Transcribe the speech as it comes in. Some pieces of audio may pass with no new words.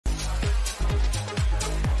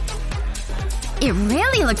It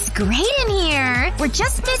really looks great in here. We're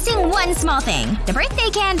just missing one small thing. The birthday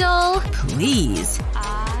candle. Please.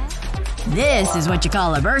 This is what you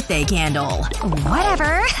call a birthday candle.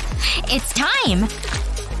 Whatever. It's time.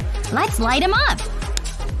 Let's light him up.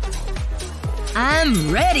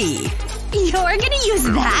 I'm ready. You're gonna use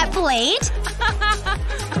that plate?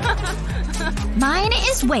 Mine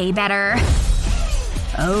is way better.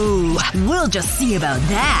 Oh, we'll just see about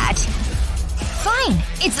that. Fine.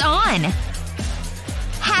 It's on.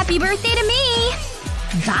 Happy birthday to me.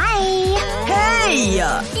 Bye. Hey!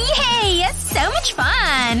 Yay! So much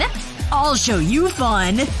fun. I'll show you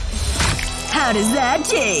fun. How does that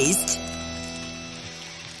taste?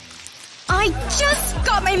 I just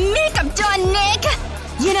got my makeup done, Nick!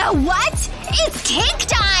 You know what? It's cake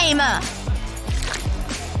time!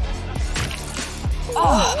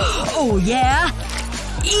 Oh yeah?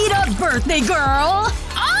 Eat up, birthday girl!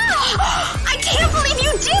 Oh! I can't believe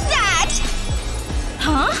you did that!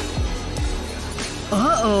 Huh?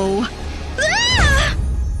 Uh-oh. Ah!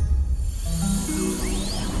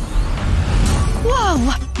 Whoa!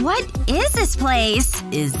 What is this place?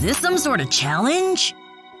 Is this some sort of challenge?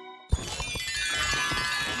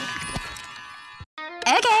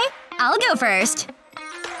 Okay, I'll go first.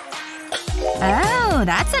 Oh,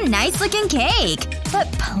 that's a nice-looking cake.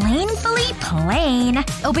 But plainfully plain.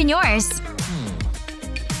 Open yours.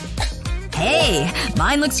 Hey,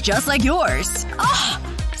 mine looks just like yours. Oh,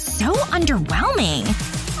 so underwhelming.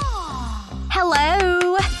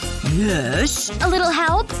 Hello? Yes? A little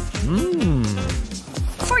help?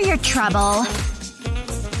 For your trouble.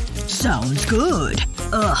 Sounds good.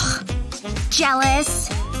 Ugh. Jealous?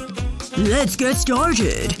 Let's get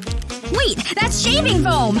started. Wait, that's shaving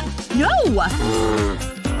foam! No!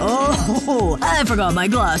 Oh, I forgot my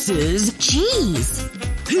glasses. Jeez.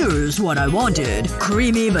 Here's what I wanted.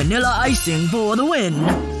 Creamy vanilla icing for the win.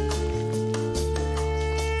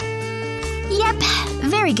 Yep,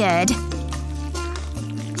 very good.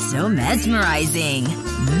 So mesmerizing.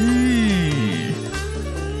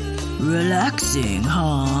 Relaxing,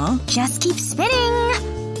 huh? Just keep spinning.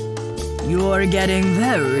 You're getting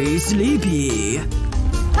very sleepy.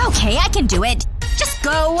 Okay, I can do it. Just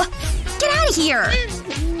go. Get out of here.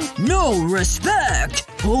 No respect.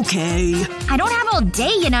 Okay. I don't have all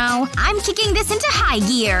day, you know. I'm kicking this into high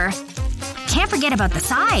gear. Can't forget about the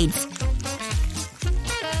sides.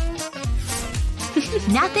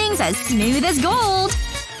 Nothing's as smooth as gold.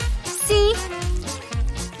 See?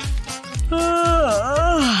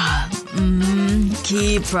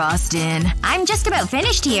 Keep frosting. I'm just about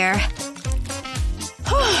finished here.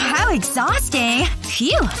 How exhausting.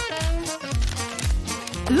 Phew.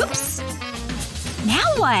 Oops.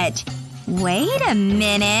 Now what? Wait a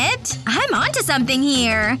minute. I'm onto something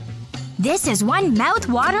here. This is one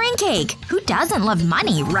mouth-watering cake. Who doesn't love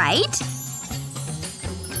money, right?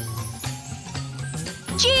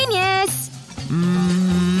 Genius!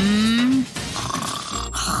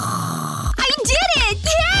 I did it!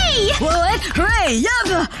 Yay! What? Hooray!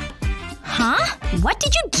 Yup! Huh? What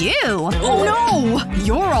did you do? Oh no!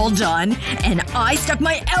 You're all done. And I stuck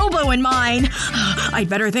my elbow in mine. I'd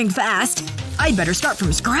better think fast. I'd better start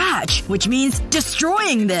from scratch. Which means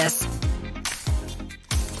destroying this.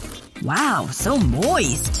 Wow, so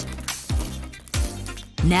moist.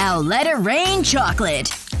 Now let it rain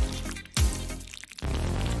chocolate.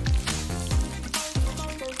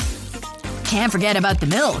 Can't forget about the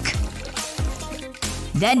milk.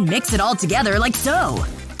 Then mix it all together like so.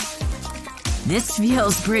 This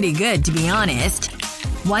feels pretty good, to be honest.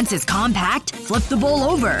 Once it's compact, flip the bowl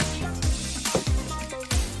over.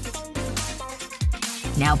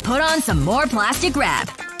 Now put on some more plastic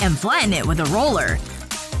wrap. And flatten it with a roller.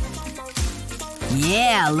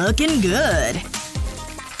 Yeah, looking good.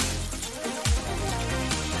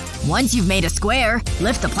 Once you've made a square,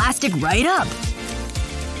 lift the plastic right up.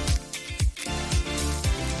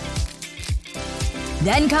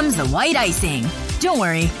 Then comes the white icing. Don't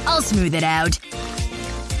worry, I'll smooth it out.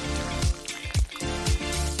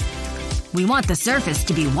 We want the surface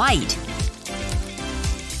to be white.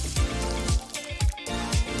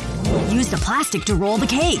 Use the plastic to roll the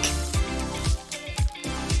cake.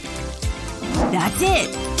 That's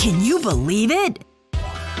it! Can you believe it?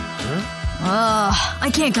 I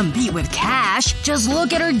can't compete with cash. Just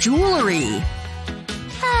look at her jewelry.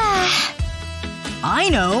 I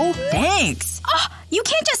know. Thanks. You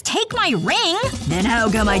can't just take my ring! Then how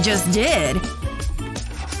come I just did?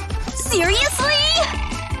 Seriously?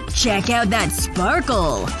 Check out that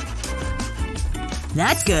sparkle.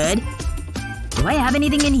 That's good. Do I have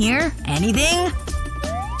anything in here? Anything?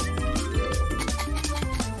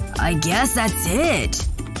 I guess that's it.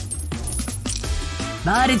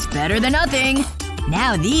 But it's better than nothing.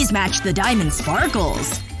 Now these match the diamond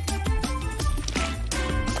sparkles.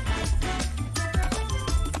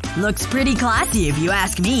 Looks pretty classy if you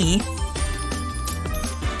ask me.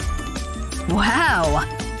 Wow.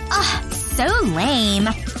 Ugh, so lame.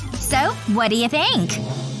 So, what do you think?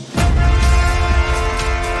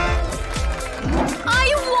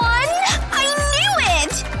 I won! I knew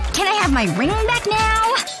it! Can I have my ring back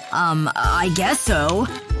now? I guess so.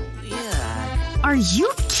 Are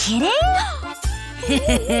you kidding?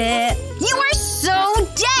 You are so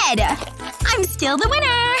dead! I'm still the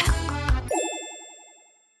winner!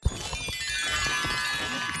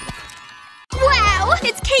 Wow!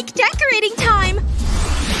 It's cake decorating time!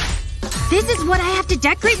 This is what I have to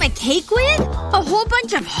decorate my cake with? A whole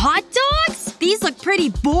bunch of hot dogs? These look pretty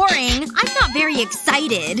boring. I'm not very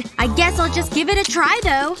excited. I guess I'll just give it a try,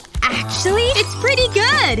 though. Actually, it's pretty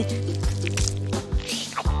good!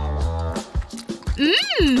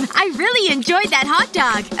 I really enjoyed that hot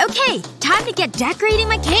dog. Okay, time to get decorating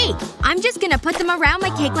my cake. I'm just gonna put them around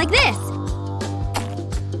my cake like this.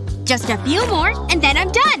 Just a few more, and then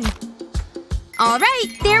I'm done.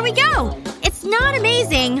 Alright, there we go. It's not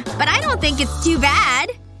amazing, but I don't think it's too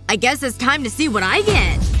bad. I guess it's time to see what I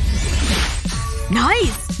get.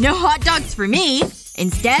 Nice! No hot dogs for me.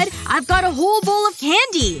 Instead, I've got a whole bowl of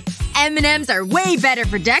candy. M&Ms are way better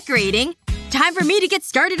for decorating. Time for me to get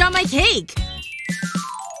started on my cake.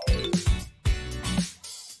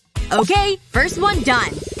 Okay, first one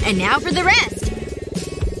done. And now for the rest.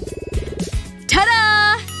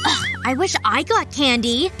 Ta-da! Ugh, I wish I got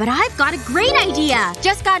candy, but I've got a great idea.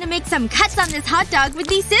 Just gotta make some cuts on this hot dog with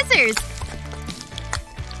these scissors.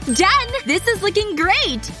 Done! This is looking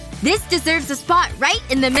great! This deserves a spot right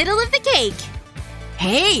in the middle of the cake.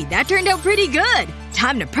 Hey, that turned out pretty good.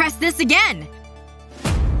 Time to press this again.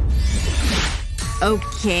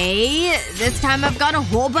 Okay, this time I've got a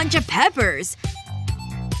whole bunch of peppers.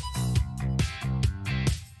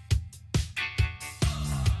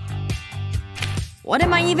 What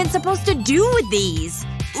am I even supposed to do with these?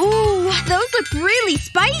 Ooh, those look really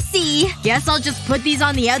spicy! Guess I'll just put these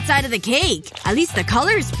on the outside of the cake. At least the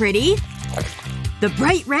color's pretty. The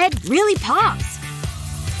bright red really pops.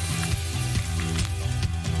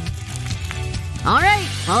 Alright,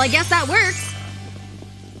 well I guess that works.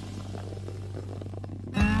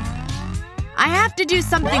 I have to do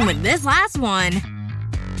something with this last one.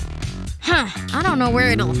 Huh, I don't know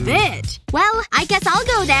where it'll fit. Well, I guess I'll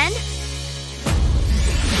go then.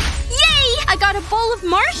 Yay! I got a bowl of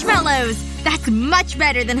marshmallows! That's much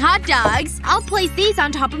better than hot dogs. I'll place these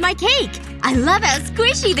on top of my cake. I love how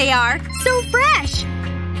squishy they are. So fresh!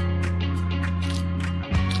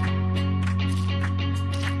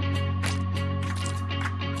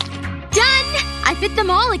 Done! I fit them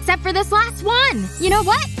all except for this last one. You know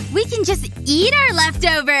what? We can just eat our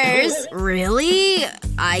leftovers. Really?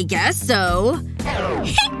 I guess so.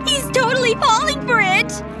 He's totally falling for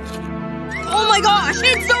it! Oh my gosh!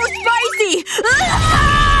 It's so spicy!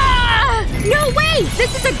 Ah! No way!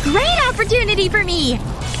 This is a great opportunity for me!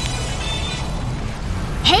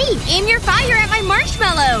 Hey! Aim your fire at my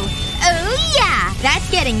marshmallow! Oh yeah!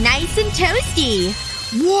 That's getting nice and toasty.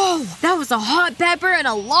 Whoa! That was a hot pepper and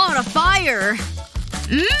a lot of fire.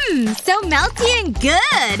 Mmm, so melty and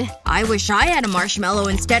good. I wish I had a marshmallow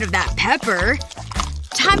instead of that pepper.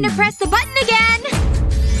 Time to press the button again.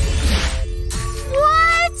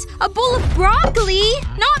 What? A bowl of broccoli?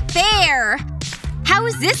 Not fair. How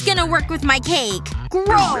is this gonna work with my cake?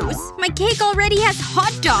 Gross. My cake already has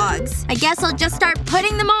hot dogs. I guess I'll just start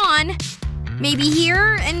putting them on. Maybe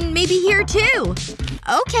here, and maybe here too.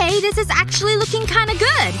 Okay, this is actually looking kinda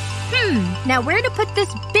good. Now where to put this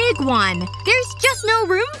big one? There's just no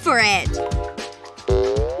room for it.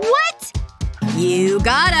 What? You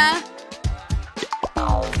gotta.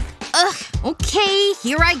 Ugh. Okay,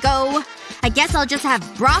 here I go. I guess I'll just have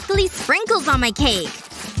broccoli sprinkles on my cake.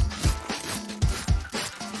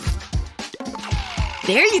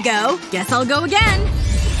 There you go. Guess I'll go again.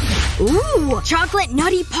 Ooh! Chocolate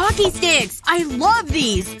Nutty Pocky Sticks! I love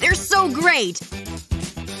these! They're so great!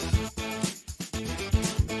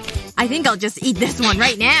 I think I'll just eat this one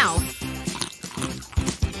right now.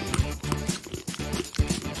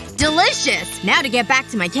 Delicious! Now to get back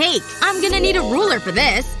to my cake. I'm gonna need a ruler for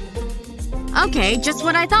this. Okay, just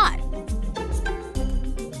what I thought.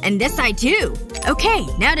 And this side too. Okay,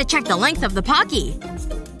 now to check the length of the Pocky.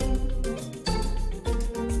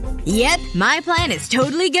 Yep, my plan is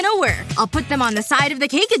totally gonna work. I'll put them on the side of the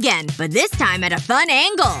cake again, but this time at a fun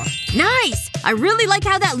angle. Nice! I really like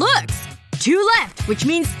how that looks. 2 left, which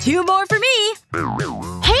means 2 more for me.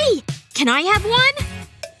 Hey! Can I have one?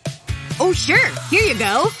 Oh sure, here you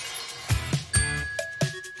go.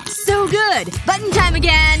 so good! Button time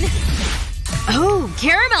again! Oh,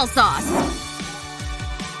 caramel sauce.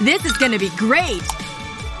 This is gonna be great.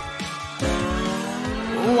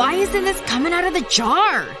 Why isn't this coming out of the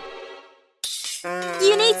jar?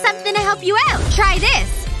 You need something to help you out. Try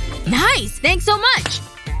this. Nice! Thanks so much!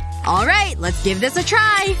 Alright, let's give this a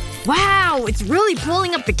try. Wow, it's really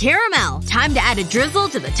pulling up the caramel. Time to add a drizzle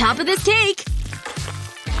to the top of this cake.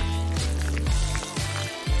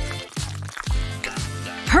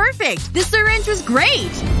 Perfect! This syringe was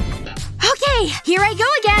great! Okay, here I go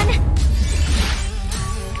again.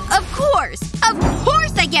 Of course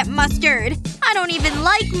I get mustard! I don't even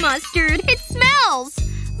like mustard. It smells!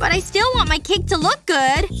 But I still want my cake to look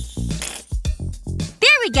good.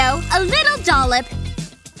 There we go. A little dollop.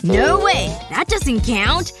 No way. That doesn't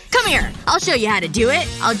count. Come here. I'll show you how to do it.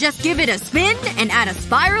 I'll just give it a spin and add a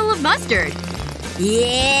spiral of mustard.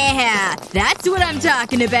 Yeah! That's what I'm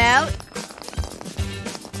talking about.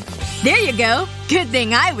 There you go. Good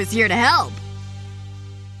thing I was here to help.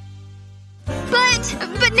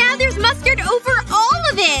 But now there's mustard over all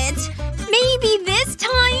of it! Maybe this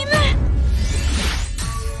time?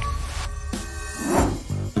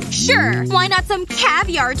 Sure, why not some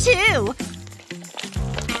caviar too?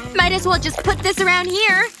 Might as well just put this around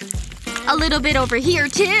here. A little bit over here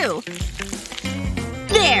too.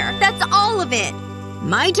 There! That's all of it!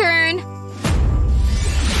 My turn.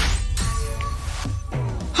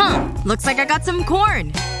 Huh. Looks like I got some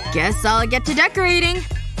corn. Guess I'll get to decorating.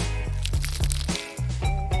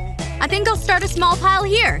 I think I'll start a small pile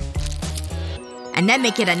here. And then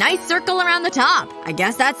make it a nice circle around the top. I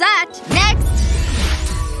guess that's that. Next!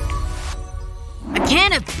 A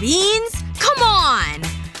can of beans? Come on!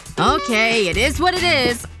 Okay, it is what it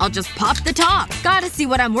is. I'll just pop the top. Gotta see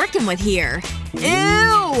what I'm working with here. Ew!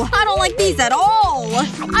 I don't like these at all!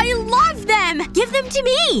 I love them! Give them to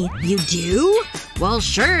me! You do? Well,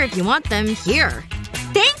 sure, if you want them. Here.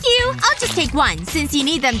 Thank you! I'll just take one, since you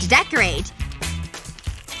need them to decorate.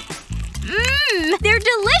 Mmm! They're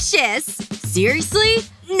delicious! Seriously?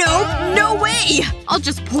 Nope. No way! I'll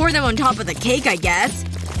just pour them on top of the cake, I guess.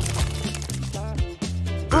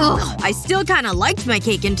 Ugh. I still kinda liked my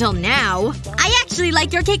cake until now. I actually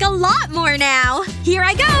like your cake a lot more now. Here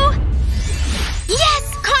I go!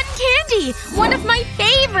 Yes! Cotton candy! One of my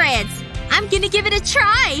favorites! I'm gonna give it a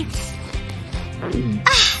try.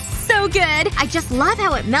 Ah, so good. I just love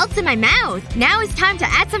how it melts in my mouth. Now it's time to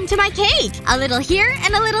add some to my cake. A little here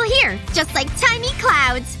and a little here. Just like tiny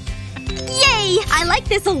clouds. Yay! I like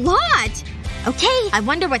this a lot. Okay, I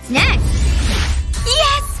wonder what's next.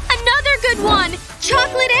 Yes! Another good one!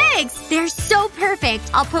 Chocolate eggs! They're so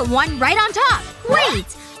perfect. I'll put one right on top. Wait!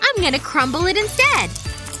 I'm gonna crumble it instead.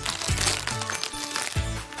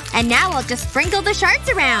 And now I'll just sprinkle the shards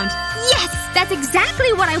around. Yes! That's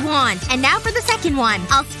exactly what I want! And now for the second one.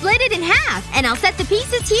 I'll split it in half. And I'll set the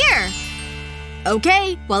pieces here.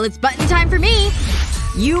 Okay. Well, it's button time for me.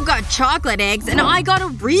 You got chocolate eggs and I got a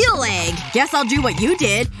real egg. Guess I'll do what you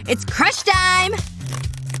did. It's crush time!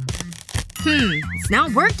 It's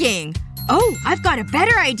not working. Oh, I've got a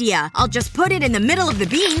better idea. I'll just put it in the middle of the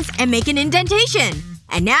beans and make an indentation.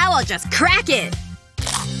 And now I'll just crack it.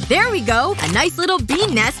 There we go. A nice little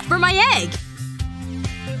bean nest for my egg.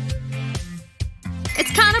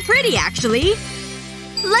 It's kinda pretty, actually.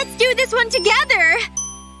 Let's do this one together!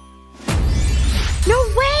 No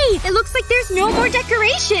way! It looks like there's no more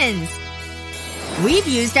decorations! We've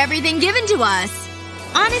used everything given to us.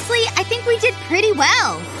 Honestly, I think we did pretty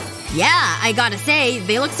well. Yeah, I gotta say,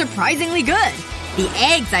 they look surprisingly good. The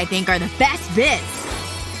eggs, I think, are the best bits.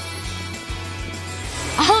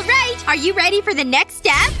 Alright! Are you ready for the next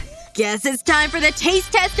step? Guess it's time for the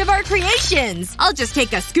taste test of our creations! I'll just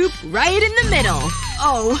take a scoop right in the middle.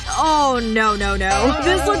 Oh no.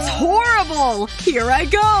 This looks horrible! Here I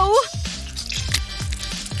go!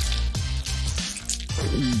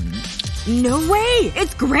 No way!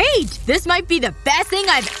 It's great! This might be the best thing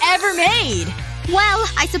I've ever made! Well,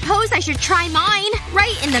 I suppose I should try mine.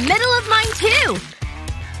 Right in the middle of mine, too.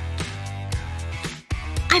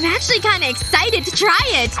 I'm actually kinda excited to try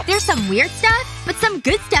it. There's some weird stuff, but some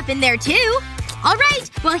good stuff in there, too. Alright,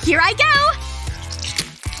 well here I go!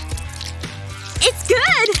 It's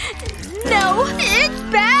good! No, it's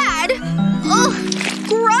bad! Ugh,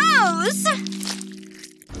 gross!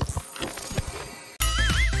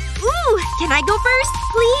 Ooh, can I go first,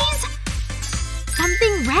 please?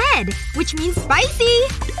 Something red, which means spicy.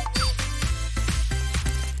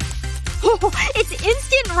 Oh, it's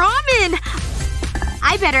instant ramen!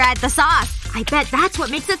 I better add the sauce. I bet that's what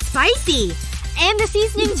makes it spicy. And the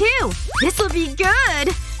seasoning, too. This'll be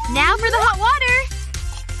good. Now for the hot water.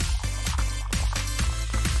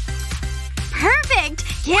 Perfect!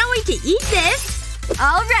 Can't wait to eat this!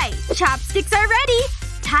 Alright, chopsticks are ready!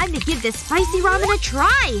 Time to give this spicy ramen a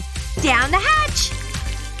try! Down the hatch!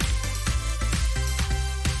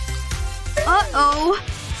 Uh-oh.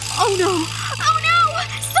 Oh no. Oh no!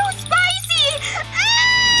 So spicy!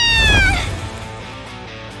 Ah!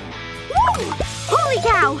 Woo! Holy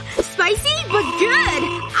cow! Spicy, but good!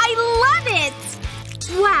 I love it!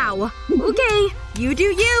 Wow. Okay. You do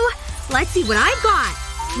you. Let's see what I've got.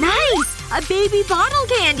 Nice! A baby bottle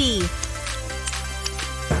candy!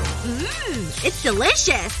 Mmm. It's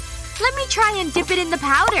delicious. Let me try and dip it in the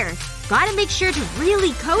powder. Gotta make sure to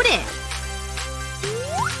really coat it.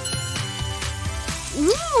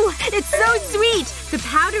 Ooh! It's so sweet! The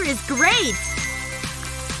powder is great!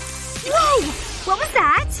 Whoa! What was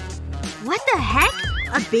that? What the heck?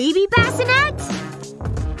 A baby bassinet?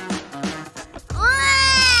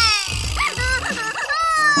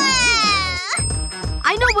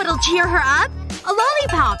 I know what'll cheer her up. A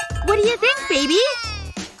lollipop. What do you think, baby?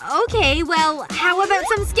 Okay, well, how about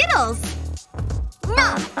some Skittles?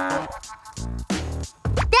 No!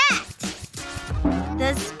 That!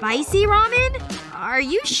 The spicy ramen? Are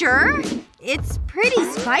you sure? It's pretty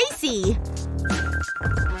spicy.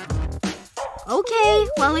 Okay,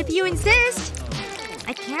 well if you insist.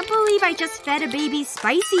 I can't believe I just fed a baby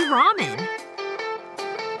spicy ramen.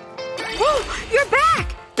 Oh! You're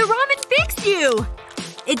back! The ramen fixed you!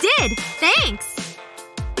 It did! Thanks!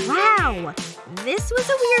 Wow. This was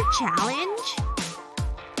a weird challenge.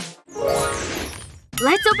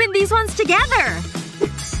 Let's open these ones together!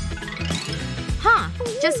 Huh.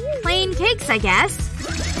 Just plain cakes, I guess.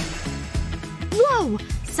 Whoa!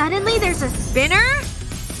 Suddenly there's a spinner?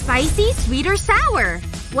 Spicy, sweet, or sour?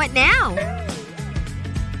 What now?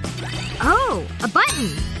 Oh, a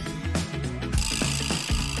button.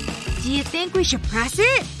 Do you think we should press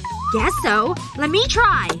it? Guess so. Let me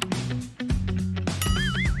try.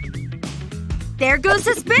 There goes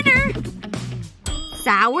the spinner!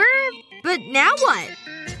 Sour? But now what?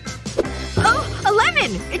 Oh! A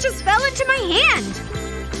lemon! It just fell into my hand!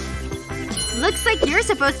 Looks like you're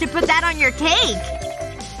supposed to put that on your cake.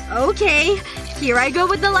 Okay. Here I go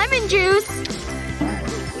with the lemon juice.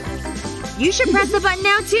 You should press the button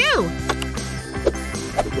now, too.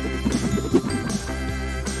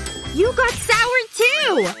 You got sour,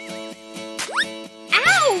 too!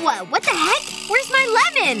 Ow! What the heck? Where's my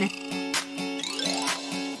lemon?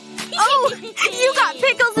 Oh! You got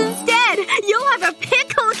pickles instead! You'll have a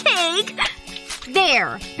pickle cake!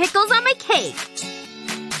 There. Pickles on my cake.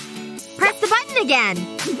 Press the button again.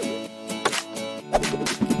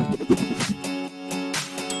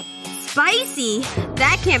 Spicy?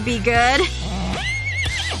 That can't be good.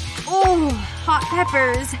 Oh, hot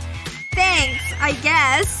peppers. Thanks, I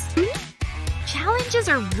guess. Challenges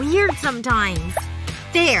are weird sometimes.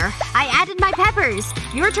 There. I added my peppers.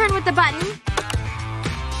 Your turn with the button.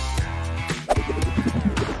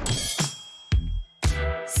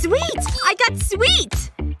 Sweet! I got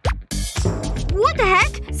sweet! What the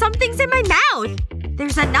heck? Something's in my mouth.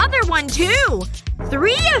 There's another one, too.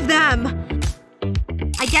 3 of them!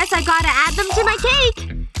 I guess I gotta add them to my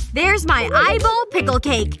cake. There's my eyeball pickle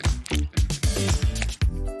cake.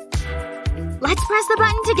 Let's press the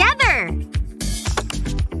button together.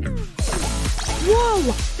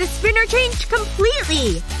 Whoa! The spinner changed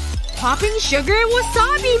completely! Popping sugar and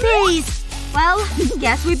wasabi paste! Well,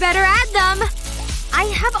 guess we better add them. I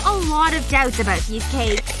have a lot of doubts about these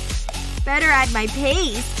cakes. Better add my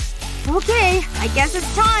paste. Okay, I guess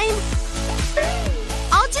it's time.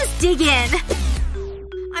 I'll just dig in.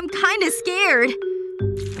 I'm kinda scared.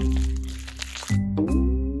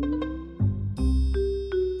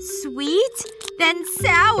 Sweet, then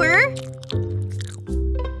sour.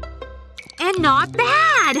 And not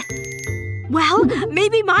bad! Well,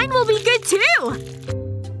 maybe mine will be good too!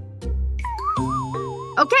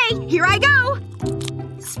 Okay, here I go!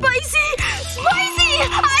 Spicy! Spicy!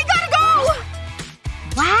 I gotta go!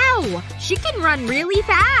 Wow! She can run really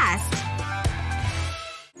fast!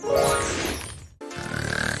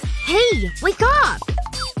 Hey! Wake up!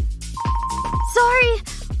 Sorry.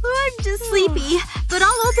 I'm just sleepy. But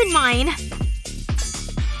I'll open mine.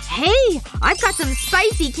 Hey! I've got some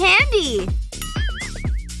spicy candy!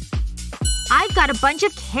 I've got a bunch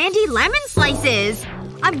of candy lemon slices!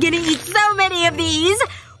 I'm gonna eat so many of these!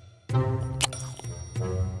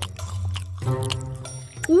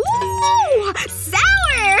 Ooh!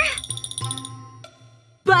 Sour!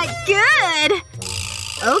 But good!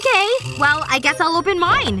 Okay. Well, I guess I'll open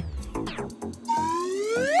mine.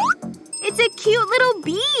 It's a cute little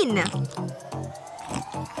bean!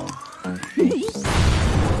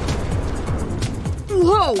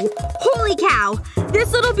 Whoa! Holy cow! This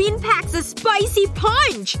This little bean packs a spicy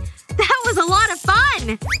punch! That was a lot of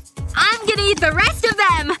fun! I'm gonna eat the rest of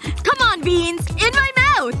them! Come on, beans! In my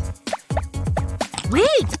mouth!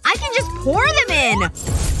 Wait! I can just pour them in!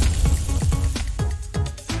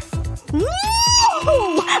 Woo!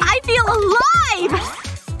 I feel alive!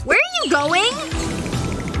 Where are you going?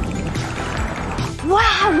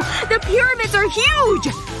 Wow! The pyramids are huge!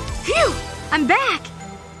 Phew! I'm back!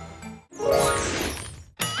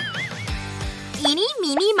 Eeny,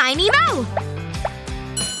 meeny, miny, moe!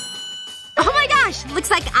 Oh my gosh! Looks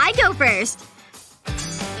like I go first!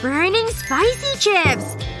 Burning spicy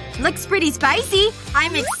chips! Looks pretty spicy.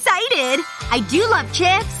 I'm excited! I do love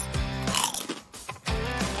chips!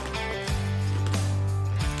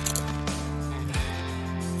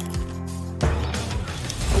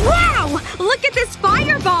 Wow! Look at this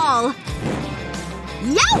fireball!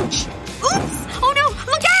 Youch! Oops! Oh no!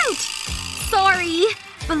 Look out! Sorry.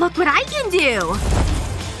 But look what I can do!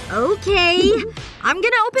 Okay. I'm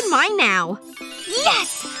gonna open mine now. Yes!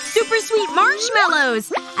 Super sweet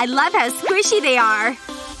marshmallows! I love how squishy they are.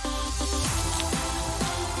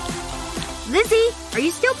 Lizzie, are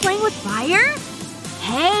you still playing with fire?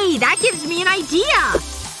 Hey, that gives me an idea!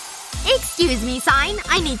 Excuse me, sign.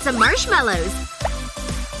 I need some marshmallows.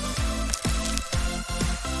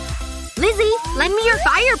 Lizzie, lend me your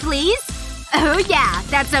fire, please. Oh yeah,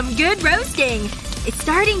 that's some good roasting. It's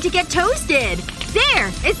starting to get toasted.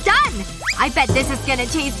 There! It's done! I bet this is gonna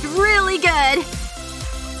taste really good.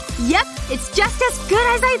 Yep, it's just as good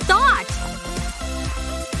as I thought.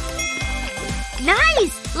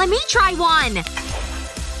 Nice! Let me try one.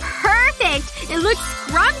 Perfect! It looks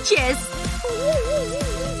scrumptious.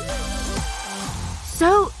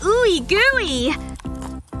 So ooey gooey.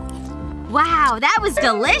 Wow, that was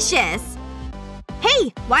delicious.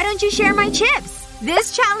 Hey, why don't you share my chips?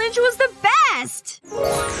 This challenge was the best!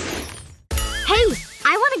 Hey,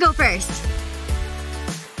 I wanna go first.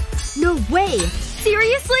 No way.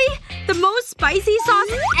 Seriously? The most spicy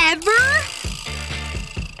sauce ever?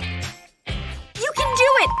 You can do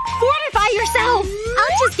it! Fortify yourself!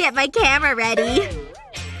 I'll just get my camera ready.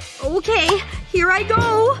 Okay, here I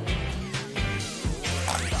go.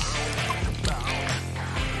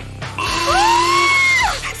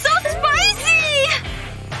 Ah! So spicy!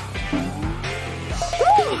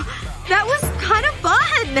 Whew, that was kind of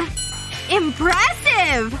fun!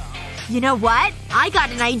 Impressive! You know what? I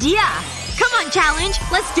got an idea. Come on, challenge.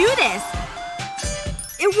 Let's do this.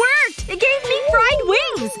 It worked! It gave me fried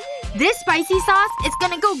wings! This spicy sauce is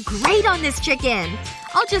gonna go great on this chicken.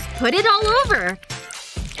 I'll just put it all over.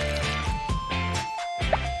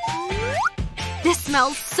 This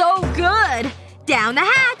smells so good! Down the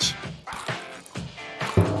hatch!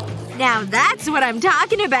 Now that's what I'm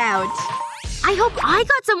talking about. I hope I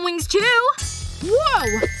got some wings too!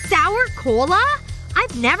 Whoa! Sour cola?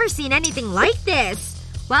 I've never seen anything like this.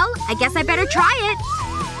 Well, I guess I better try it.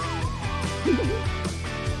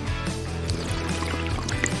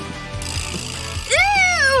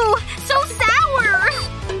 Ew! So sour!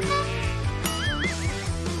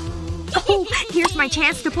 Oh, here's my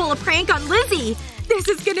chance to pull a prank on Lizzie. This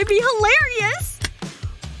is gonna be hilarious!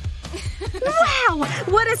 Wow!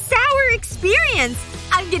 What a sour experience!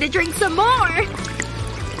 I'm gonna drink some more!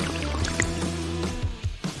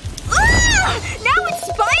 Ah! Now it's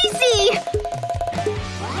spicy!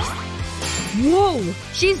 Whoa!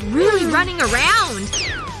 She's really running around!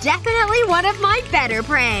 Definitely one of my better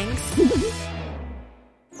pranks.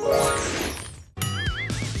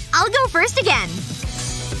 I'll go first again.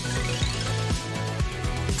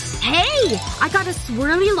 Hey! I got a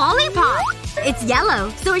swirly lollipop! It's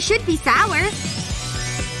yellow, so it should be sour.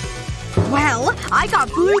 Well, I got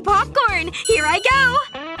blue popcorn! Here I go!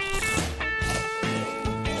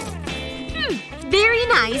 Very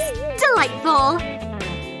nice. Delightful.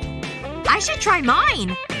 I should try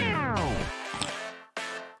mine.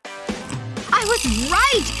 I was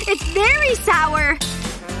right! It's very sour!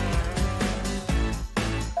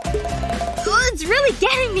 Oh, it's really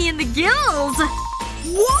getting me in the gills!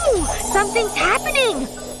 Whoa! Something's happening!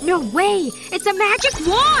 No way! It's a magic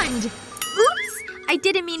wand! Oops! I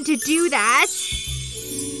didn't mean to do that.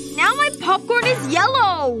 Now my popcorn is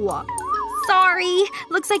yellow! Sorry.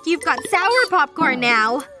 Looks like you've got sour popcorn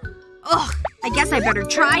now. Ugh. I guess I better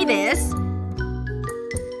try this.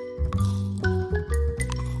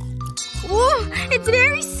 Ooh, it's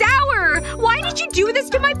very sour! Why did you do this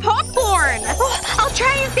to my popcorn? Oh, I'll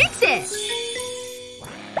try and fix it.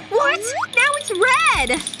 What? Now it's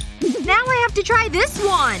red! Now I have to try this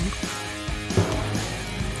one.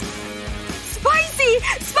 Spicy!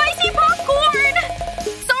 Spicy popcorn!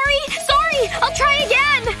 Sorry! I'll try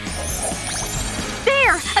again!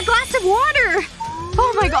 There! A glass of water!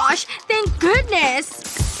 Oh my gosh! Thank goodness!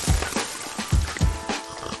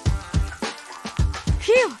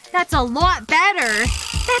 Phew. That's a lot better.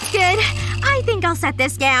 That's good. I think I'll set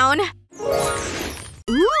this down.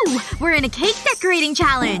 Ooh! We're in a cake decorating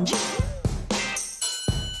challenge!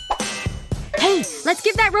 Hey! Let's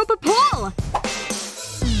give that rope a pull!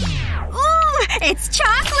 Ooh! It's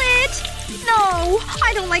chocolate! No!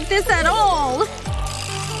 I don't like this at all!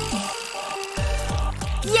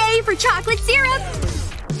 Yay for chocolate syrup!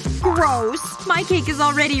 Gross. My cake is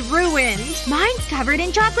already ruined. Mine's covered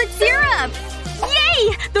in chocolate syrup!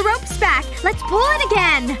 Yay! The rope's back! Let's pull it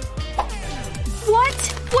again! What?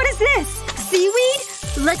 What is this?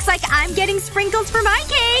 Seaweed? Looks like I'm getting sprinkles for my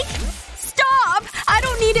cake! Stop! I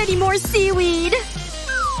don't need any more seaweed!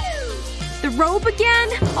 The rope again?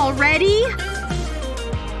 Already?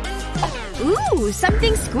 Ooh,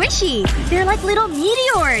 something squishy. They're like little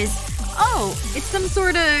meteors. Oh, it's some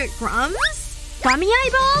sorta crumbs? Gummy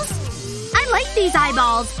eyeballs? I like these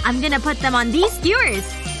eyeballs. I'm gonna put them on these skewers.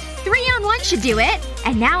 3 on 1 should do it.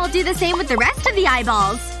 And now I'll do the same with the rest of the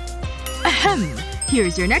eyeballs. Ahem.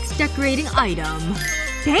 Here's your next decorating item.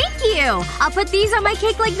 Thank you! I'll put these on my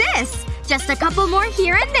cake like this. Just a couple more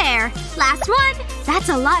here and there. Last one. That's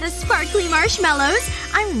a lot of sparkly marshmallows.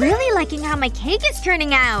 I'm really liking how my cake is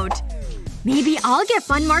turning out. Maybe I'll get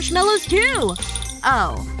fun marshmallows too.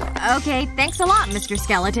 Oh. Okay, thanks a lot, Mr.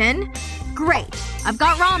 Skeleton. Great. I've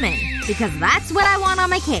got ramen. Because that's what I want on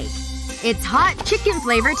my cake. It's hot chicken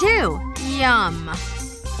flavor too. Yum.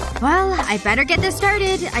 Well, I better get this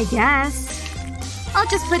started, I guess. I'll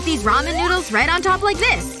just put these ramen noodles right on top like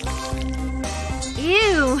this.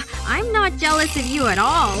 Ew. I'm not jealous of you at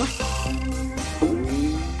all.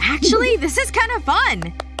 Actually, this is kind of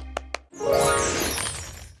fun.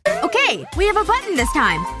 Okay, we have a button this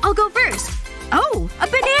time. I'll go first. Oh, a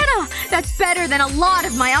banana! That's better than a lot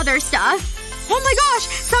of my other stuff. Oh my gosh!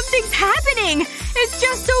 Something's happening! It's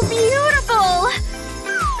just so beautiful!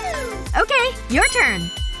 Okay, your turn.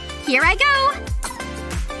 Here I go.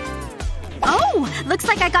 Oh! Looks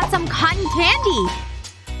like I got some cotton candy.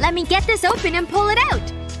 Let me get this open and pull it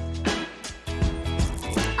out.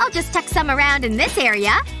 I'll just tuck some around in this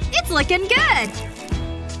area. It's looking good.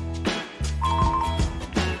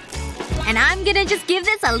 And I'm gonna just give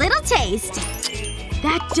this a little taste.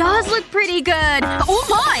 That does look pretty good. Oh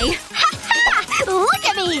my! Ha ha! Look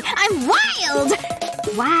at me! I'm wild!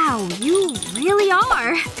 Wow, you really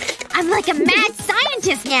are. I'm like a mad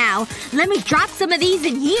scientist now. Let me drop some of these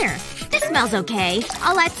in here. This smells okay.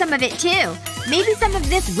 I'll add some of it too. Maybe some of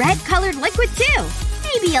this red-colored liquid too.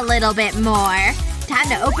 Maybe a little bit more. Time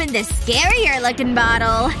to open this scarier-looking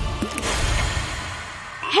bottle.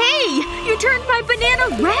 Hey! You turned my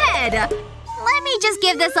banana red! Let me just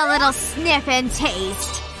give this a little sniff and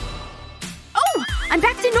taste. Oh! I'm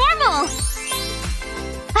back to normal!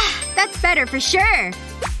 Ah, that's better for sure.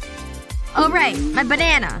 Alright, my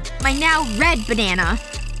banana. My now red banana.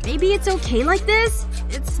 Maybe it's okay like this?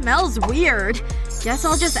 It smells weird. Guess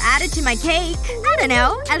I'll just add it to my cake. I don't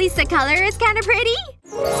know. At least the color is kinda pretty.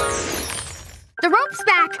 The rope's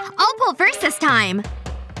back. I'll pull first this time.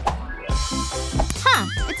 Huh.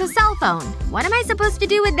 It's a cell phone. What am I supposed to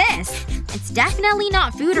do with this? It's definitely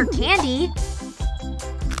not food or candy.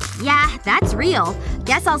 Yeah, that's real.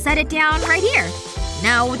 Guess I'll set it down right here.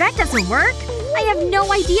 No, that doesn't work. I have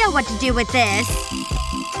no idea what to do with this.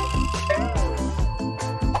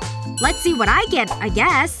 Let's see what I get, I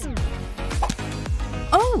guess.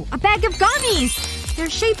 Oh, a bag of gummies! They're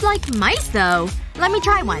shaped like mice, though. Let me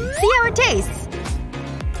try one. See how it tastes.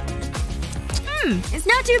 It's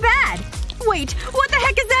not too bad. Wait, what the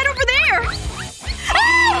heck is that over there?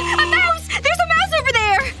 Ah! A mouse! There's a mouse over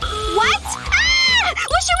there! What? Ah!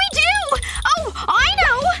 What should we do? Oh, I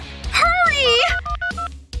know! Hurry!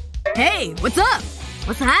 Hey, what's up?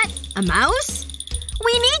 What's that? A mouse?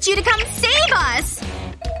 We need you to come save us!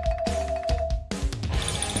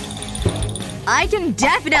 I can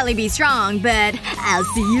definitely be strong, but I'll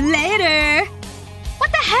see you later.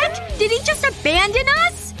 What the heck? Did he just abandon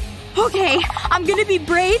us? Okay, I'm gonna be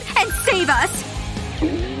brave and save us.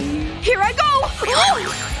 Here I go! Oh!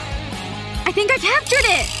 I think I captured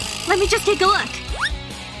it! Let me just take a look.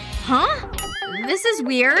 Huh? This is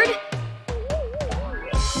weird.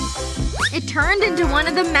 It turned into one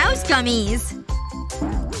of the mouse gummies.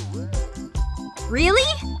 Really?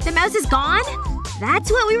 The mouse is gone? That's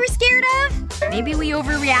what we were scared of? Maybe we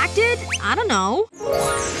overreacted? I don't know.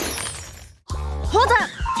 Hold up!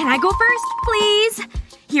 Can I go first, please?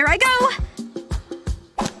 Here I go!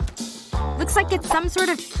 Looks like it's some sort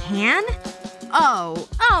of can? Oh.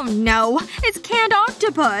 Oh no. It's canned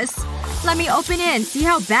octopus. Let me open it and see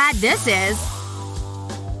how bad this is.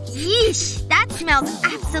 Yeesh. That That smells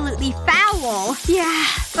absolutely foul. Yeah,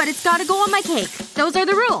 but it's gotta go on my cake. Those are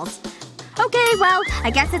the rules. Okay, well,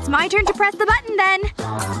 I guess it's my turn to press the button then.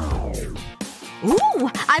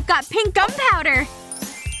 Ooh, I've got pink gunpowder.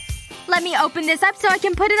 Let me open this up so I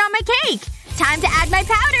can put it on my cake. Time to add my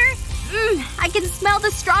powder. I can smell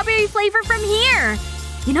the strawberry flavor from here.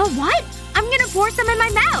 You know what? I'm gonna pour some in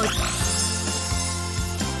my mouth.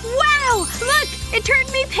 Wow! Look! It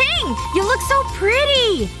turned me pink! You look so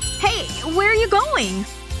pretty! Hey, where are you going?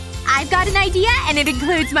 I've got an idea and it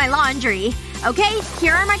includes my laundry. Okay,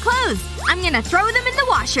 here are my clothes. I'm gonna throw them in the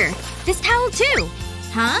washer. This towel too.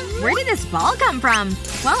 Huh? Where did this ball come from?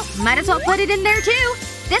 Well, might as well put it in there too.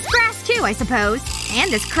 This grass too, I suppose.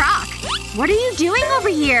 And this crock. What are you doing over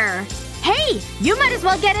here? Hey! You might as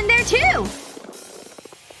well get in there too!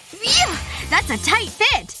 Phew! That's a tight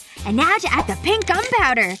fit! And now to add the pink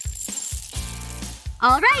gunpowder.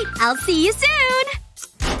 Alright, I'll see you soon!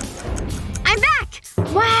 I'm back!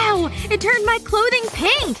 Wow! It turned my clothing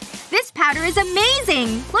pink! This powder is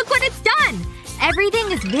amazing! Look what it's done!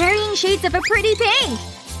 Everything is varying shades of a pretty pink!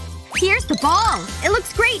 Here's the ball! It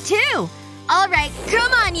looks great too! Alright,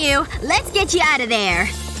 come on you! Let's get you out of there!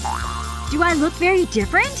 Do I look very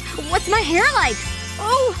different? What's my hair like?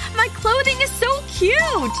 Oh, my clothing is so cute!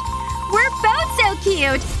 We're both so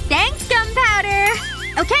cute! Thanks, gunpowder!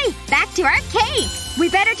 Okay, back to our cake! We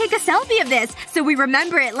better take a selfie of this, so we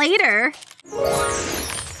remember it later.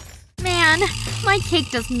 Man, my cake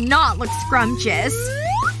does not look scrumptious.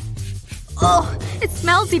 Ugh, it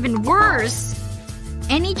smells even worse.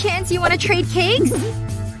 Any chance you want to trade cakes?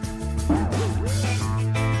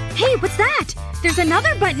 Hey, what's that? There's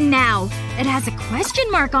another button now. It has a question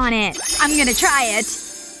mark on it. I'm gonna try it.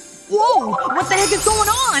 Whoa! What the heck is going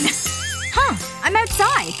on? Huh. I'm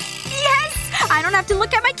outside. Yes! I don't have to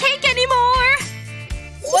look at my cake anymore!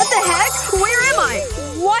 What the heck? Where am I?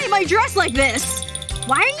 Why am I dressed like this?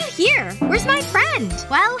 Why are you here? Where's my friend?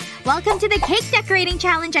 Well, welcome to the cake decorating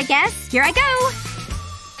challenge, I guess. Here I go.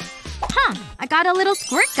 Huh. I got a little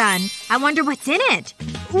squirt gun. I wonder what's in it.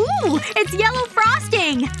 Ooh! It's yellow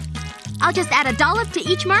frosting! I'll just add a dollop to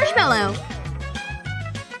each marshmallow.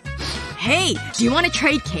 Hey, do you want to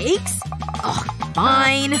trade cakes? Ugh,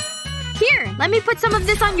 fine. Here, let me put some of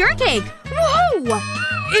this on your cake. Whoa!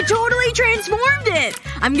 It totally transformed it!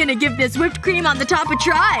 I'm gonna give this whipped cream on the top a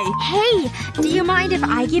try. Hey, do you mind if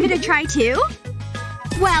I give it a try too?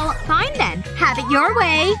 Well, fine then. Have it your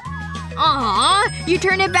way. Aww, you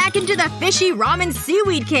turned it back into the fishy ramen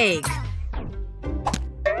seaweed cake.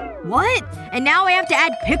 What? And now I have to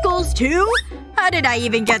add pickles too? How did I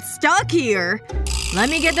even get stuck here? Let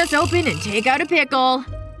me get this open and take out a pickle.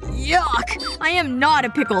 Yuck! I am not a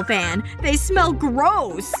pickle fan. They smell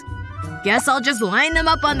gross. Guess I'll just line them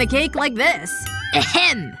up on the cake like this.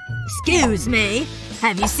 Ahem! Excuse me.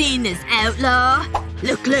 Have you seen this outlaw?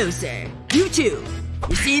 Look closer. You too.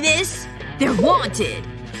 You see this? They're wanted.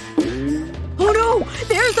 Oh no!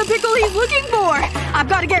 There's the pickle he's looking for! I've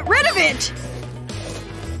gotta get rid of it!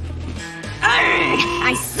 Arrgh!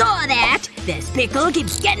 I saw that! This pickle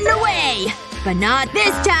keeps getting away! But not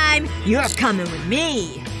this time! You're coming with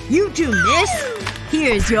me! You too, miss!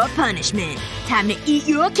 Here's your punishment. Time to eat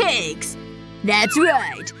your cakes. That's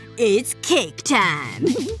right. It's cake time.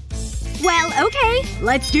 Well, okay.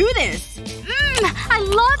 Let's do this. I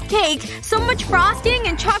love cake! So much frosting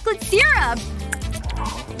and chocolate syrup!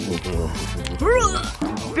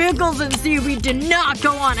 Pickles and seaweed do not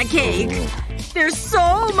go on a cake. There's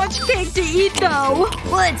so much cake to eat, though.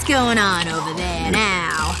 What's going on over there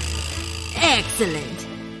now? Excellent.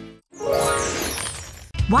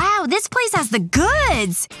 Wow, this place has the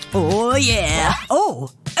goods! Oh yeah.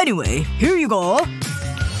 Oh, anyway, here you go.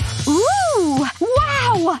 Ooh!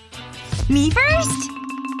 Wow! Me first?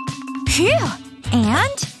 Phew.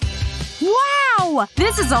 And? Wow!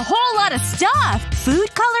 This is a whole lot of stuff!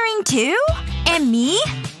 Food coloring too? And me?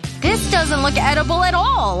 This doesn't look edible at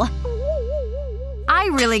all. I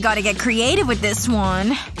really gotta get creative with this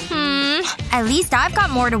one. At least I've got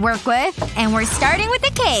more to work with. And we're starting with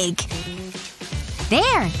the cake.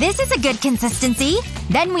 There! This is a good consistency.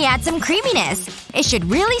 Then we add some creaminess. It should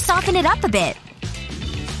really soften it up a bit.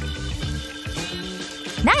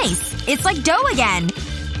 Nice! It's like dough again.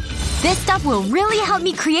 This stuff will really help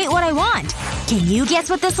me create what I want. Can you guess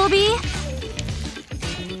what this will be?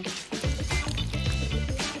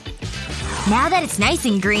 Now that it's nice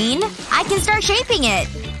and green, I can start shaping it.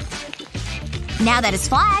 Now that it's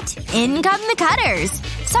flat, in come the cutters.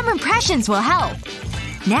 Some impressions will help.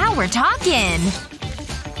 Now we're talking.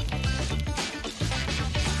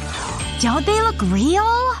 Don't they look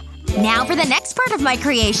real? Now for the next part of my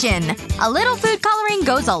creation. A little food coloring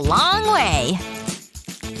goes a long way.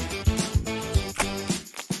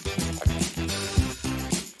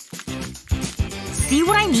 See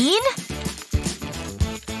what I mean?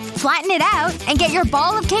 Flatten it out and get your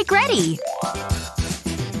ball of cake ready.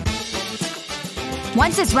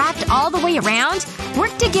 Once it's wrapped all the way around,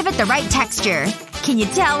 work to give it the right texture. Can you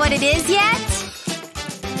tell what it is yet?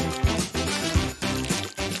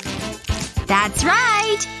 That's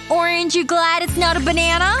right! Orange, you glad it's not a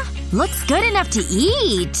banana? Looks good enough to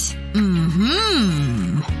eat.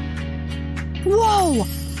 Mm-hmm. Whoa!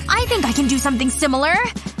 I think I can do something similar.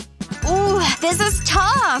 Ooh, this is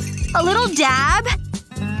tough. A little dab?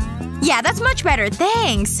 Yeah, that's much better,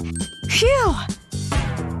 thanks. Phew.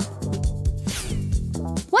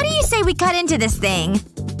 What do you say we cut into this thing?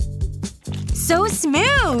 So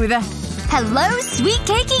smooth! Hello, sweet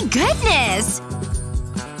cakey goodness!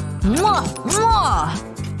 Mwah!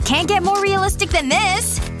 Mwah! Can't get more realistic than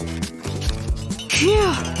this.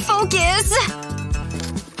 Phew. Focus!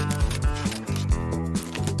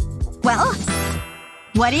 Well,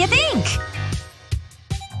 what do you think?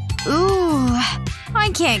 Ooh.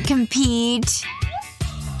 I can't compete.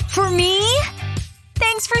 For me?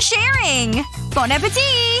 Thanks for sharing! Bon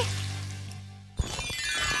appetit!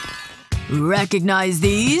 Recognize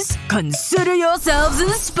these? Consider yourselves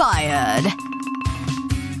inspired.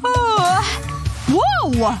 Oh.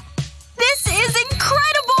 Whoa! This is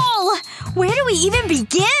incredible! Where do we even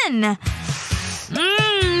begin?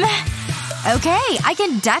 Okay, I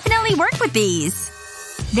can definitely work with these.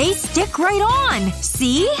 They stick right on.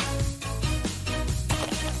 See?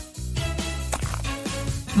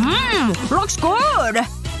 Looks good!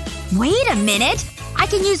 Wait a minute! I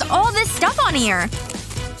can use all this stuff on here.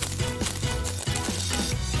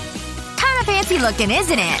 Kinda fancy looking,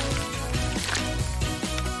 isn't it?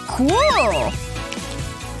 Cool!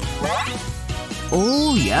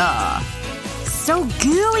 Oh yeah. So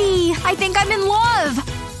gooey! I think I'm in love!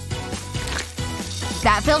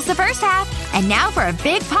 That fills the first half. And now for a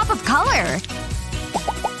big pop of color.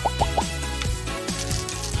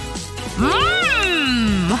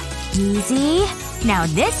 Easy. Now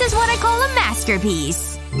this is what I call a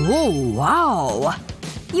masterpiece. Oh, wow.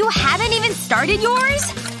 You haven't even started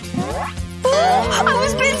yours? Oh, I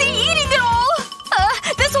was busy eating it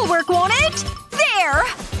all! This'll work, won't it? There!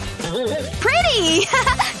 Pretty!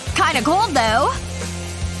 Kinda cold, though.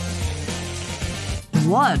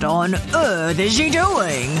 What on earth is she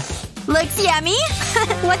doing? Looks yummy.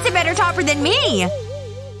 What's a better topper than me?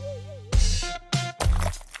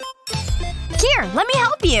 Here, let me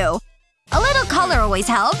help you. A little color always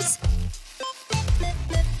helps.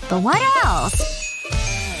 But what else?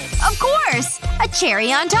 Of course! A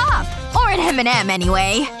cherry on top. Or an M&M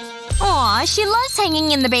anyway. Aw, she loves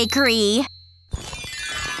hanging in the bakery.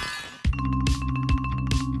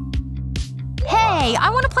 Hey, I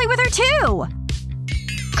want to play with her too!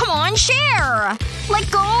 Come on, share! Let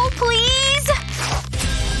go, please!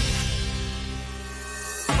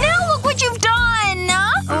 Now look what you've done!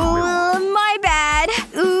 My bad.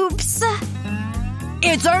 Oops.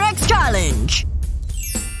 It's our next challenge!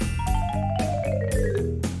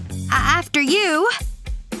 After you.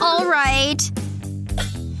 Alright.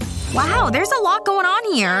 Wow, there's a lot going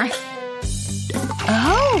on here.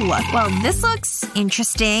 Oh, well this looks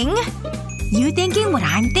interesting. You thinking what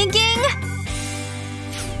I'm thinking?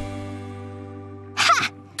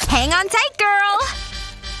 Ha! Hang on tight, girl!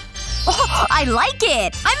 Oh, I like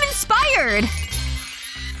it! I'm inspired!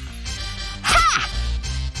 Ha!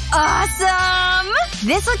 Awesome!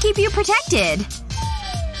 This'll keep you protected.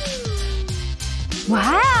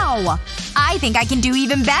 Wow! I think I can do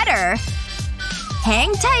even better.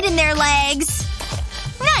 Hang tight in there, legs.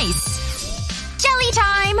 Nice! Jelly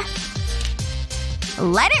time!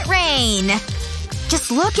 Let it rain! Just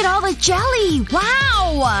look at all the jelly!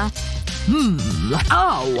 Wow!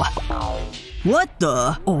 Ow. What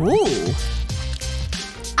the? Oh.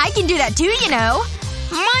 I can do that too, you know.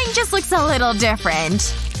 Mine just looks a little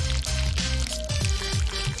different.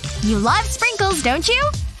 You love sprinkles, don't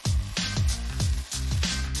you?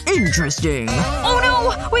 Interesting. Oh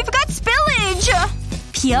no! We've got spillage!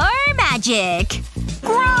 Pure magic.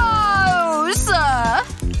 Gross!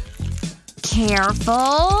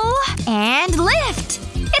 Careful. And lift.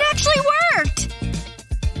 It actually worked!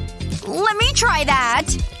 Let me try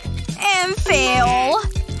that. And fail.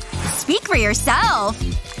 Speak for yourself.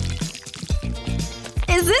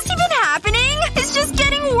 Is this even happening? It's just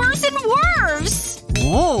getting worse and worse!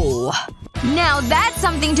 Whoa. Now that's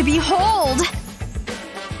something to behold.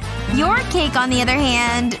 Your cake, on the other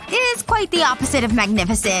hand, is quite the opposite of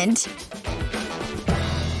magnificent.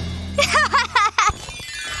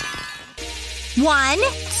 1,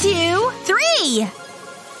 2, 3!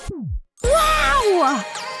 Wow!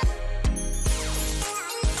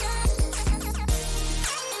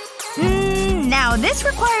 Now this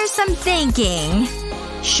requires some thinking.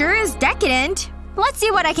 Sure is decadent. Let's see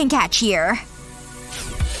what I can catch here.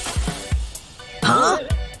 Huh?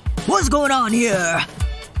 What's going on here?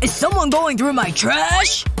 Is someone going through my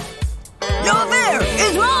trash? Not fair!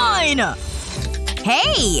 It's mine!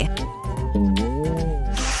 Hey!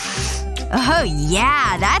 Oh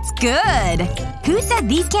yeah, that's good. Who said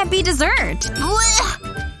these can't be dessert?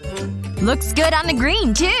 Blech. Looks good on the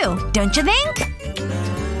green, too. Don't you think?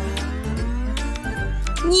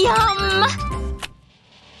 Yum!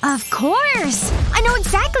 Of course! I know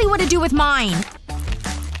exactly what to do with mine.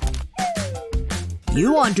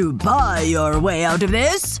 You want to buy your way out of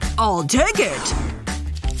this? I'll take it!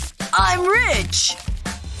 I'm rich!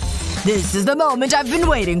 This is the moment I've been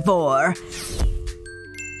waiting for.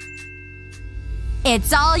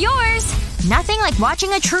 It's all yours! Nothing like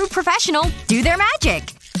watching a true professional do their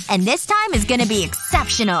magic. And this time is gonna be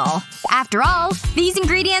exceptional. After all, these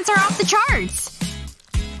ingredients are off the charts.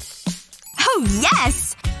 Oh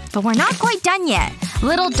yes! But we're not quite done yet.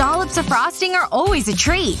 Little dollops of frosting are always a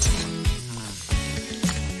treat.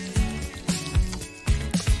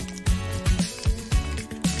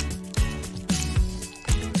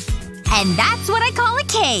 And that's what I call a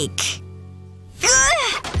cake.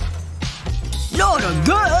 Ugh! Not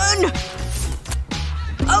again!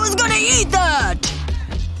 I was gonna eat that!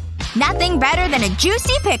 Nothing better than a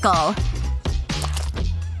juicy pickle.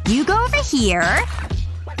 You go over here.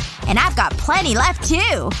 And I've got plenty left,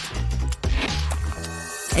 too.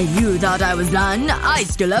 And you thought I was done? I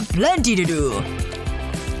still have plenty to do.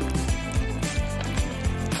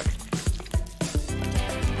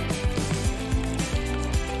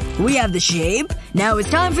 We have the shape. Now it's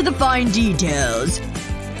time for the fine details.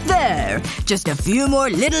 There! Just a few more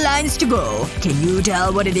little lines to go. Can you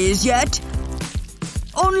tell what it is yet?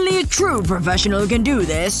 Only a true professional can do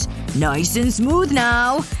this. Nice and smooth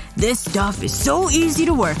now. This stuff is so easy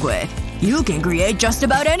to work with. You can create just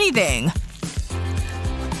about anything.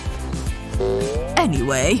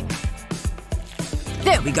 Anyway.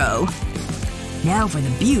 There we go. Now for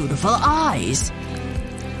the beautiful eyes.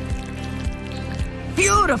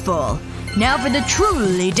 Beautiful! Now for the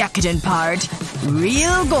truly decadent part.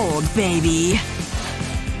 Real gold, baby.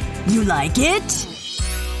 You like it?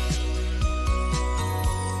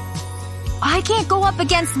 I can't go up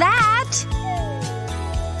against that!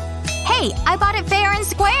 Hey, I bought it fair and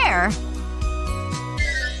square!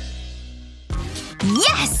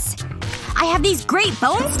 Yes! I have these great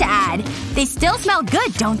bones to add. They still smell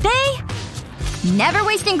good, don't they? Never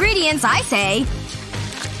waste ingredients, I say.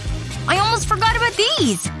 I almost forgot about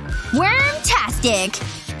these! Wormtastic!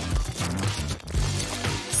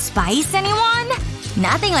 Spice, anyone?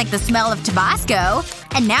 Nothing like the smell of Tabasco.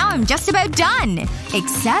 And now I'm just about done.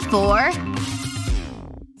 Except for…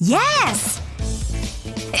 Yes!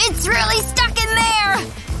 It's really stuck in there!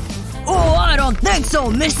 Oh, I don't think so,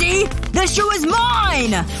 Missy! This shoe is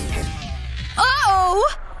mine! Uh-oh!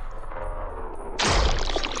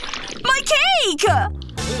 My cake!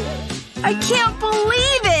 I can't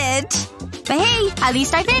believe it! But hey, at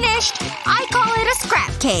least I finished. I call it a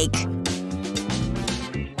scrap cake.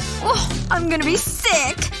 Oh, I'm gonna be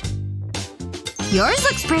sick. Yours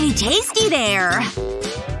looks pretty tasty there.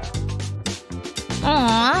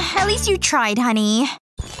 Aw, at least you tried, honey.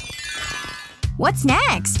 What's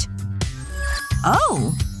next?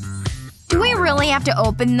 Oh. Do we really have to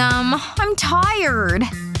open them? I'm tired.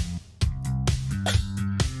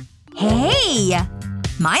 Hey!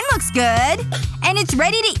 Mine looks good. And it's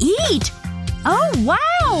ready to eat. Oh,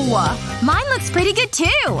 wow! Mine looks pretty good,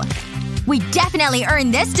 too. We definitely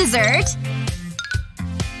earned this dessert.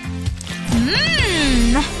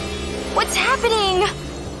 Mmm! What's happening?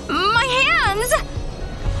 My hands!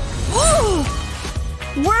 Ooh!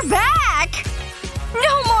 We're back!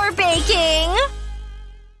 No more baking!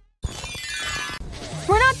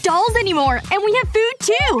 We're not dolls anymore, and we have food,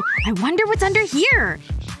 too! I wonder what's under here.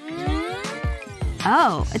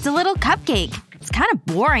 Oh, it's a little cupcake. It's kind of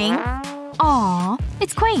boring. Aw,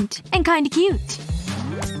 it's quaint and kinda cute.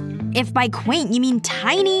 If by quaint you mean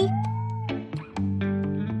tiny.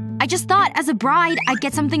 I just thought as a bride I'd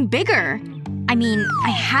get something bigger. I mean, I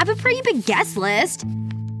have a pretty big guest list.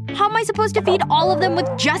 How am I supposed to feed all of them with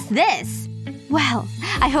just this? Well,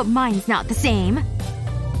 I hope mine's not the same.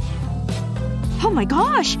 Oh my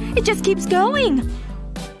gosh! It just keeps going!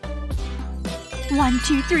 1,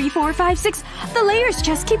 2, 3, 4, 5, 6. The layers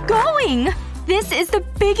just keep going! This is the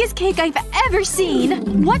biggest cake I've ever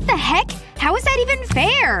seen! What the heck? How is that even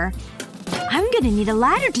fair? I'm gonna need a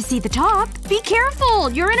ladder to see the top. Be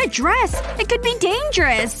careful! You're in a dress! It could be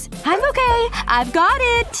dangerous! I'm okay. I've got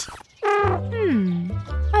it!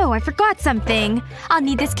 Oh Oh, I forgot something. I'll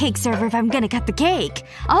need this cake server if I'm gonna cut the cake.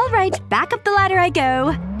 Alright, back up the ladder I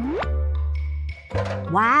go.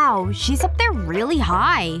 Wow, she's up there really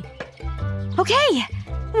high. Okay.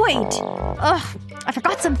 Wait. Ugh, I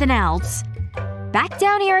forgot something else. Back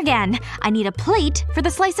down here again. I need a plate for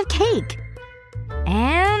the slice of cake.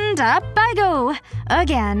 And up I go.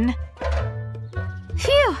 Again.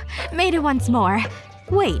 Phew. Made it once more.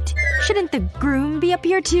 Wait. Shouldn't the groom be up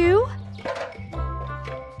here too?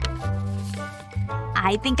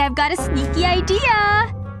 I think I've got a sneaky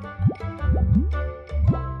idea.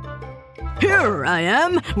 Here I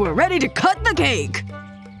am! We're ready to cut the cake!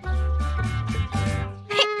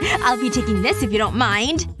 I'll be taking this if you don't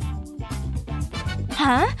mind.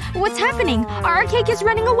 Huh? What's happening? Our cake is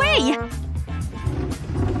running away!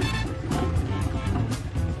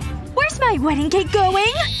 Where's my wedding cake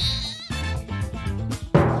going?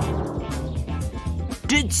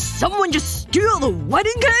 Did someone just steal the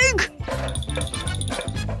wedding cake?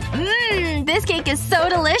 Mmm, this cake is so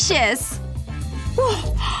delicious.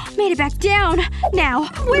 Whew, made it back down. Now,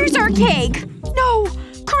 where's our cake? No!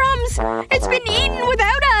 Crumbs! It's been eaten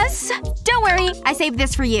without us! Don't worry, I saved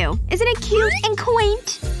this for you. Isn't it cute and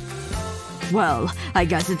quaint? Well, I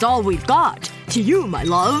guess it's all we've got. To you, my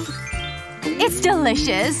love. It's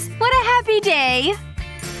delicious. What a happy day.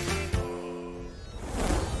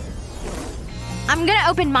 I'm gonna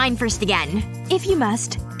open mine first again. If you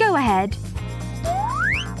must, go ahead.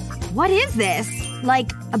 What is this?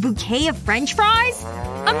 Like, a bouquet of french fries?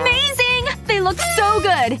 Amazing! They look so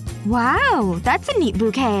good! Wow, that's a neat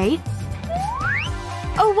bouquet.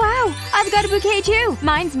 Oh wow! I've got a bouquet too!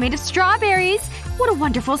 Mine's made of strawberries! What a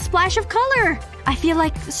wonderful splash of color! I feel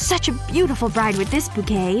like such a beautiful bride with this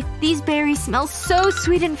bouquet. These berries smell so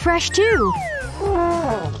sweet and fresh too.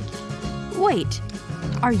 Wait.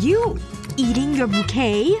 Are you eating your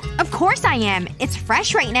bouquet? Of course I am. It's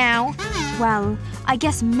fresh right now. Well, I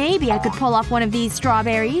guess maybe I could pull off one of these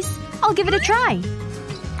strawberries. I'll give it a try.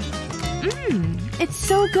 Mmm. It's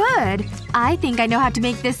so good. I think I know how to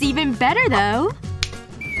make this even better, though.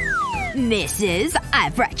 Mrs.,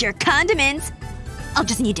 I've brought your condiments. I'll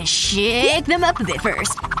just need to shake them up a bit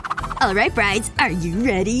first. Alright, brides. Are you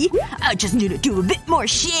ready? I just need to do a bit more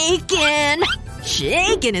shaking.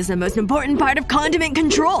 Shaking is the most important part of condiment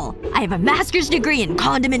control. I have a master's degree in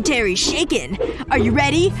condimentary shaking. Are you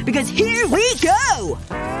ready? Because here we go!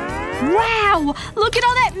 Wow! Look at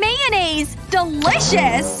all that mayonnaise!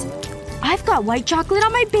 Delicious! I've got white chocolate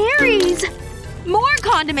on my berries! More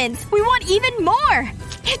condiments! We want even more!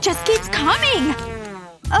 It just keeps coming!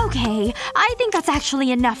 Okay, I think that's actually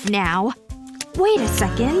enough now. Wait a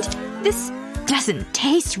second. This doesn't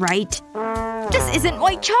taste right. This isn't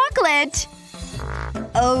white chocolate!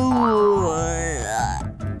 Oh.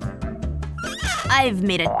 I've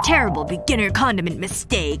made a terrible beginner condiment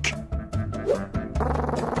mistake.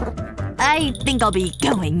 I think I'll be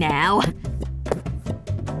going now.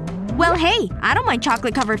 Well hey, I don't mind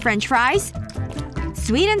chocolate-covered french fries.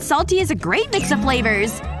 Sweet and salty is a great mix of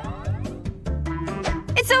flavors.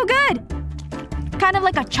 It's so good! Kind of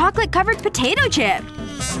like a chocolate-covered potato chip.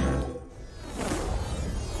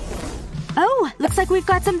 Oh, looks like we've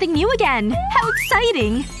got something new again. How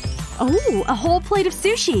exciting! Oh, a whole plate of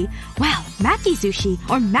sushi. Wow, maki sushi.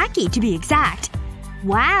 Or maki, to be exact.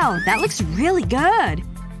 Wow, that looks really good.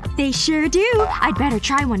 They sure do. I'd better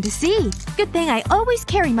try one to see. Good thing I always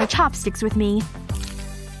carry my chopsticks with me.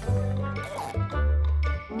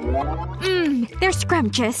 Mmm, they're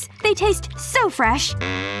scrumptious. They taste so fresh.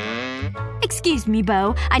 Excuse me,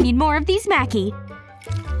 Bo. I need more of these maki.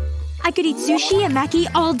 I could eat sushi and maki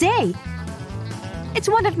all day. It's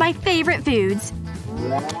one of my favorite foods.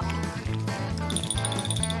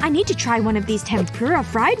 I need to try one of these tempura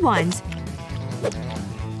fried ones.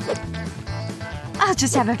 I'll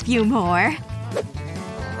just have a few more.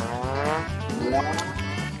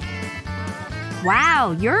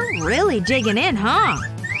 Wow, you're really digging in, huh?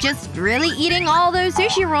 Just really eating all those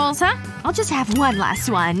sushi rolls, huh? I'll just have one last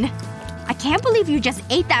one. I can't believe you just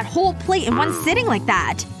ate that whole plate in one sitting like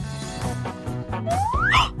that.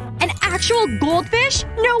 An actual goldfish?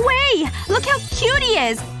 No way! Look how cute he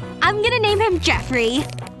is! I'm gonna name him Jeffrey.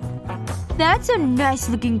 That's a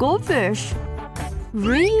nice-looking goldfish.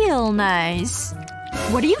 Real nice.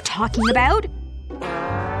 What are you talking about?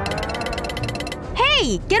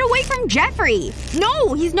 Hey! Get away from Jeffrey!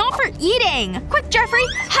 No! He's not for eating! Quick, Jeffrey!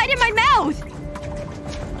 Hide in my mouth!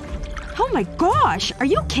 Oh my gosh! Are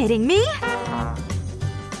you kidding me?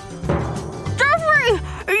 Jeffrey!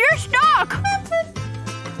 You're stuck!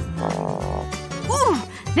 Ooh!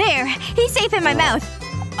 There! He's safe in my mouth.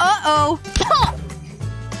 Uh-oh.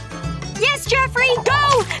 Yes, Jeffrey!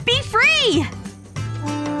 Go! Be free!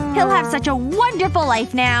 He'll have such a wonderful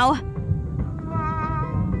life now.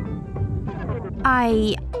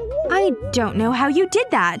 I don't know how you did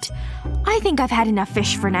that. I think I've had enough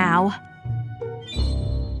fish for now.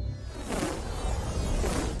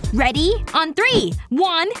 Ready? On 3.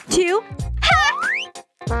 1, 2… Ha!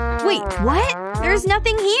 Wait, what? There's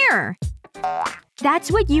nothing here.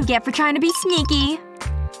 That's what you get for trying to be sneaky.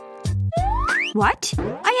 What?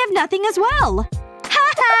 I have nothing as well.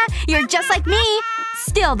 Ha ha! You're just like me!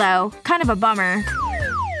 Still though, kind of a bummer.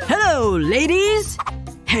 Hello, ladies!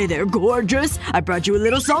 Hey there, gorgeous. I brought you a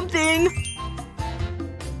little something.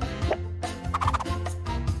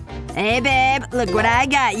 Hey, babe. Look what I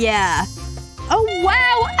got ya. Oh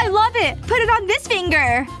wow! I love it! Put it on this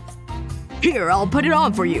finger! Here, I'll put it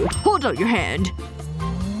on for you. Hold out your hand.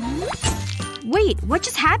 Wait, what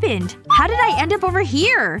just happened? How did I end up over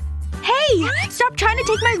here? Hey! Stop trying to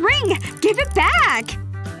take my ring! Give it back!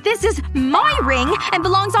 This is my ring and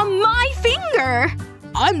belongs on my finger!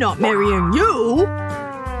 I'm not marrying you!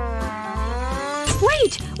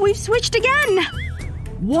 Wait! We've switched again!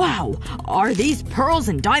 Wow! Are these pearls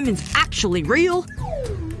and diamonds actually real?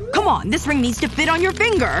 Come on, this ring needs to fit on your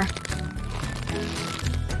finger!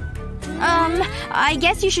 I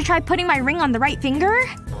guess you should try putting my ring on the right finger?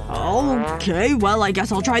 Okay, well I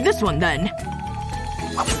guess I'll try this one then.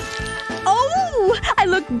 Oh! I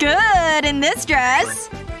look good in this dress!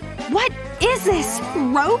 What is this?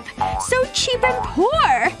 Rope? So cheap and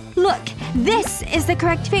poor! Look, this is the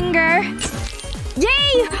correct finger.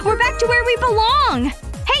 Yay! We're back to where we belong!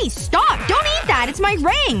 Hey, stop! Don't eat that! It's my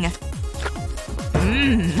ring!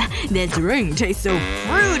 This ring tastes so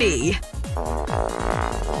fruity.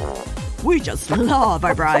 We just love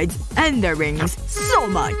our brides and their rings so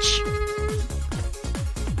much.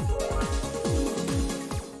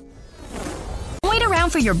 Wait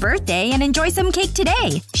around for your birthday and enjoy some cake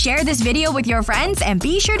today. Share this video with your friends and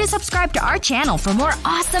be sure to subscribe to our channel for more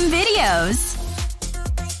awesome videos.